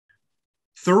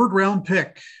third round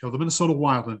pick of the Minnesota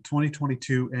Wild in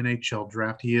 2022 NHL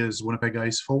Draft. He is Winnipeg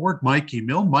ICE forward Mikey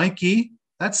Milne. Mikey,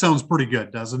 that sounds pretty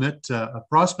good, doesn't it? A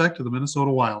prospect of the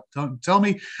Minnesota Wild. Tell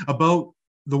me about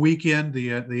the weekend, the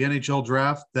NHL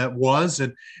Draft that was,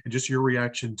 and just your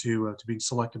reaction to being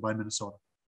selected by Minnesota.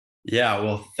 Yeah,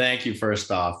 well, thank you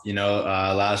first off.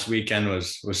 Last weekend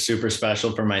was super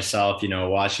special for myself.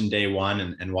 Watching day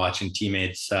one and watching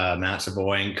teammates Matt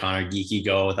Savoy and Connor Geeky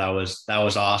go. That was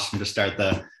awesome to start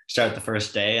the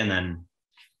first day, and then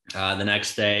the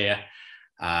next day,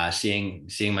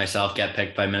 seeing myself get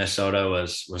picked by Minnesota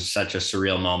was such a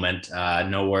surreal moment.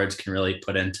 No words can really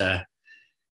put into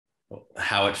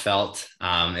how it felt.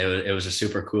 It was a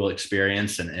super cool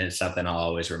experience, and it's something I'll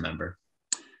always remember.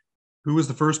 Who was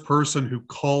the first person who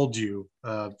called you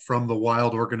from the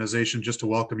Wild organization just to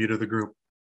welcome you to the group?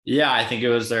 Yeah, I think it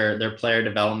was their player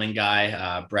development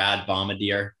guy, Brad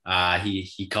Bombardier.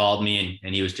 He called me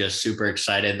and he was just super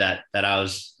excited that I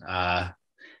was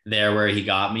there where he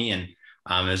got me, and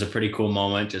it was a pretty cool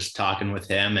moment just talking with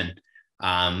him, and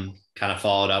kind of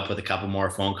followed up with a couple more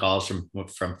phone calls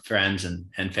from friends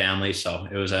and family. So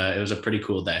it was a pretty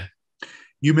cool day.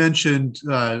 You mentioned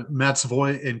Matt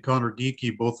Savoy and Connor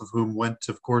Geeky, both of whom went,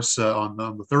 of course, on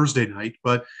the Thursday night.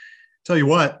 But tell you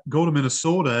what, go to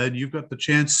Minnesota, and you've got the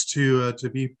chance to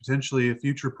be potentially a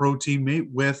future pro teammate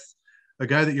with a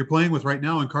guy that you're playing with right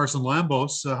now in Carson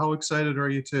Lambos. How excited are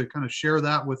you to kind of share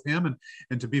that with him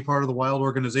and to be part of the Wild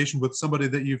organization with somebody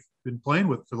that you've been playing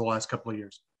with for the last couple of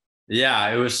years? Yeah,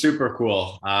 it was super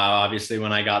cool. Obviously,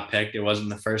 when I got picked, it wasn't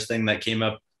the first thing that came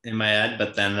up in my head,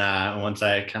 but then once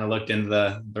I kind of looked into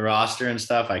the roster and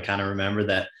stuff, I kind of remember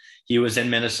that he was in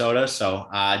Minnesota. So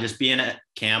just being at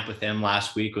camp with him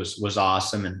last week was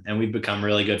awesome, and we've become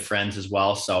really good friends as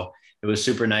well. So it was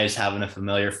super nice having a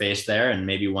familiar face there, and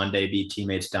maybe one day be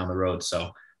teammates down the road.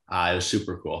 So it was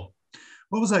super cool.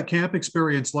 What was that camp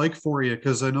experience like for you?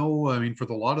 Because I know, I mean, for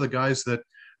a lot of the guys that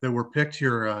were picked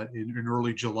here in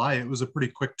early July, it was a pretty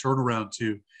quick turnaround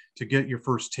to get your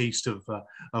first taste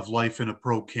of life in a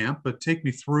pro camp. But take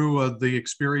me through the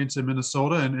experience in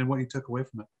Minnesota and what you took away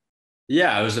from it.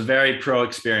 Yeah, it was a very pro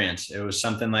experience. It was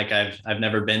something like I've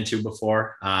never been to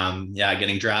before.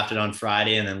 Getting drafted on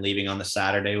Friday and then leaving on the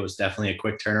Saturday was definitely a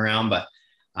quick turnaround, but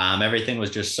everything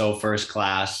was just so first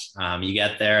class. You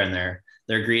get there and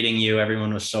they're greeting you.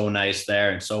 Everyone was so nice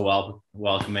there and so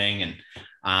welcoming, and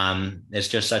it's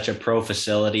just such a pro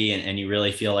facility, and you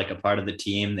really feel like a part of the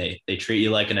team. They treat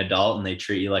you like an adult and they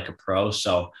treat you like a pro.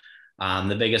 So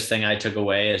the biggest thing I took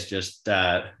away is just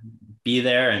be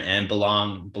there and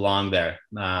belong there.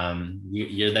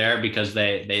 You're there because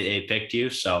they picked you.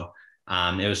 So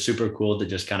it was super cool to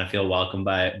just kind of feel welcomed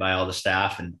by all the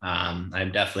staff, and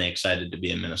I'm definitely excited to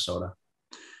be in Minnesota.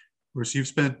 Of course, you've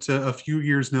spent a few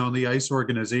years now in the ICE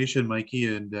organization,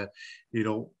 Mikey, and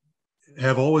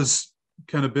have always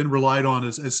kind of been relied on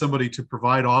as somebody to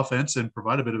provide offense and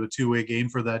provide a bit of a two-way game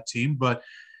for that team. But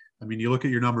I mean, you look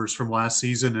at your numbers from last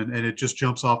season, and it just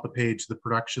jumps off the page, the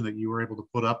production that you were able to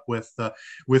put up with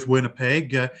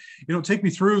Winnipeg. Take me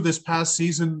through this past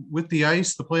season with the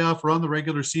ICE, the playoff run, the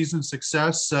regular season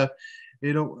success.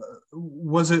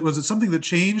 Was it something that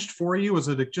changed for you? Was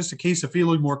it just a case of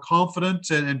feeling more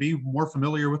confident and being more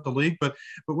familiar with the league? But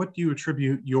what do you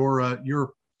attribute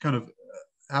your kind of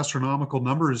astronomical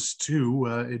numbers to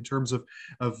in terms of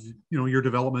your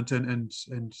development and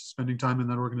spending time in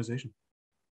that organization?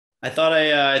 I thought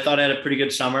I had a pretty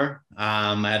good summer.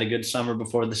 I had a good summer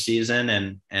before the season,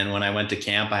 and when I went to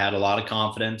camp, I had a lot of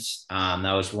confidence.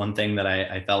 That was one thing that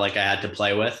I felt like I had to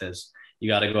play with, is you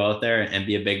got to go out there and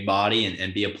be a big body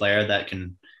and be a player that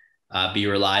can be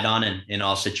relied on in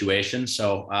all situations.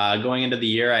 So going into the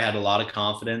year, I had a lot of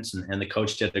confidence, and the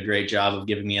coach did a great job of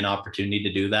giving me an opportunity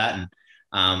to do that. And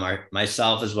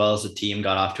myself, as well as the team,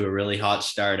 got off to a really hot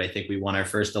start. I think we won our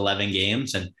first 11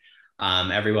 games, and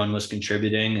everyone was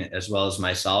contributing as well as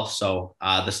myself. So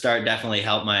the start definitely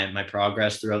helped my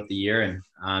progress throughout the year,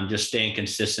 and just staying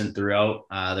consistent throughout.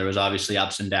 There was obviously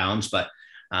ups and downs, but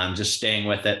just staying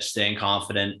with it, staying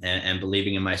confident, and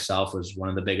believing in myself was one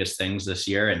of the biggest things this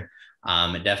year.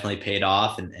 And it definitely paid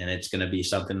off, and it's going to be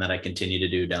something that I continue to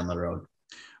do down the road.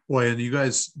 Boy, and you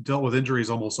guys dealt with injuries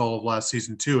almost all of last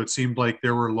season too. It seemed like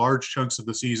there were large chunks of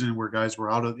the season where guys were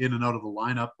in and out of the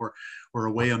lineup or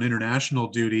away on international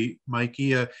duty.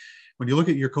 Mikey, when you look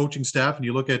at your coaching staff and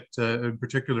you look at, in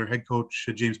particular, head coach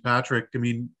James Patrick, I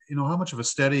mean, how much of a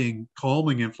steadying,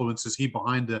 calming influence is he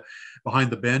behind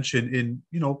the bench and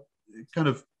kind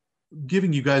of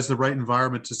giving you guys the right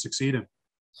environment to succeed in?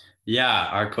 Yeah,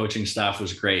 our coaching staff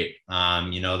was great.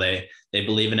 They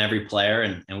believe in every player,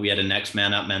 and we had a next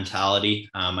man up mentality.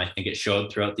 I think it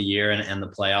showed throughout the year and the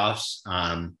playoffs.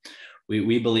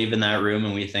 We believe in that room,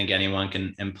 and we think anyone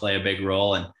can and play a big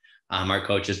role. And our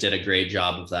coaches did a great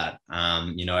job of that.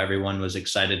 Everyone was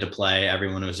excited to play.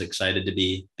 Everyone was excited to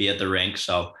be at the rink.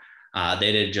 So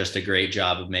they did just a great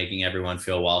job of making everyone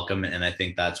feel welcome. And I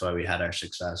think that's why we had our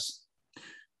success.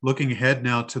 Looking ahead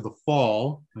now to the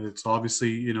fall, it's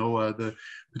obviously the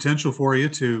potential for you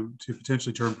to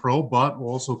potentially turn pro, but will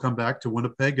also come back to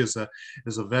Winnipeg as a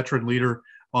veteran leader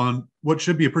on what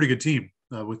should be a pretty good team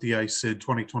with the Ice in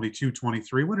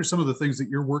 2022-23. What are some of the things that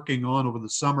you're working on over the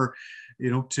summer,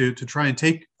 to try and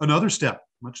take another step,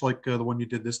 much like the one you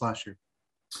did this last year?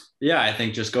 Yeah, I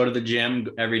think just go to the gym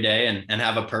every day and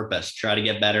have a purpose. Try to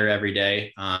get better every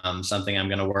day. Something I'm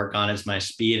going to work on is my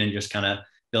speed and just kind of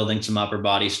building some upper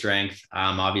body strength.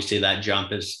 Obviously, that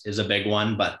jump is a big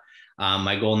one, but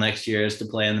my goal next year is to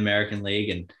play in the American League.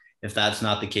 And if that's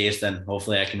not the case, then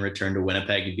hopefully I can return to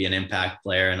Winnipeg and be an impact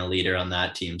player and a leader on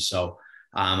that team. So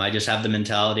I just have the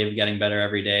mentality of getting better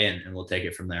every day, and we'll take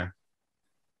it from there.